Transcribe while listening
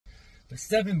But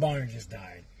Stephan Bonnar just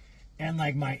died. And,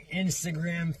 like, my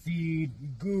Instagram feed,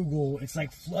 Google, it's,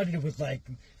 like, flooded with, like,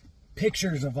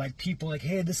 pictures of, like, people like,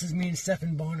 hey, this is me and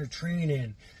Stephan Bonnar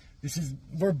training.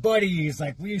 We're buddies.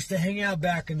 Like, we used to hang out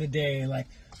back in the day. Like,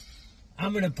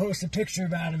 I'm going to post a picture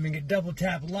about him and get double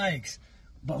tap likes.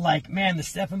 But, like, man, the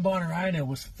Stephan Bonnar I know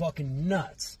was fucking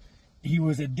nuts. He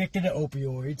was addicted to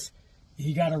opioids.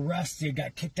 He got arrested,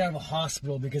 got kicked out of a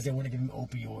hospital because they wouldn't give him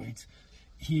opioids.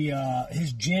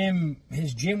 His gym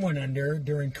went under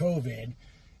during COVID.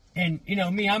 And, you know,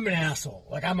 me, I'm an asshole.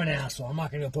 Like, I'm an asshole. I'm not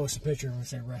going to post a picture and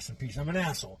say rest in peace. I'm an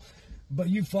asshole. But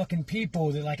you fucking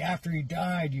people that, like, after he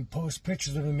died, you post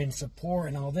pictures of him in support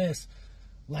and all this.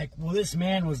 Like, well, this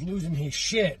man was losing his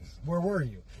shit. Where were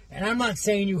you? And I'm not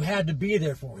saying you had to be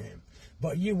there for him.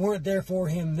 But you weren't there for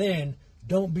him then.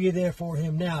 Don't be there for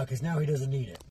him now, because now he doesn't need it.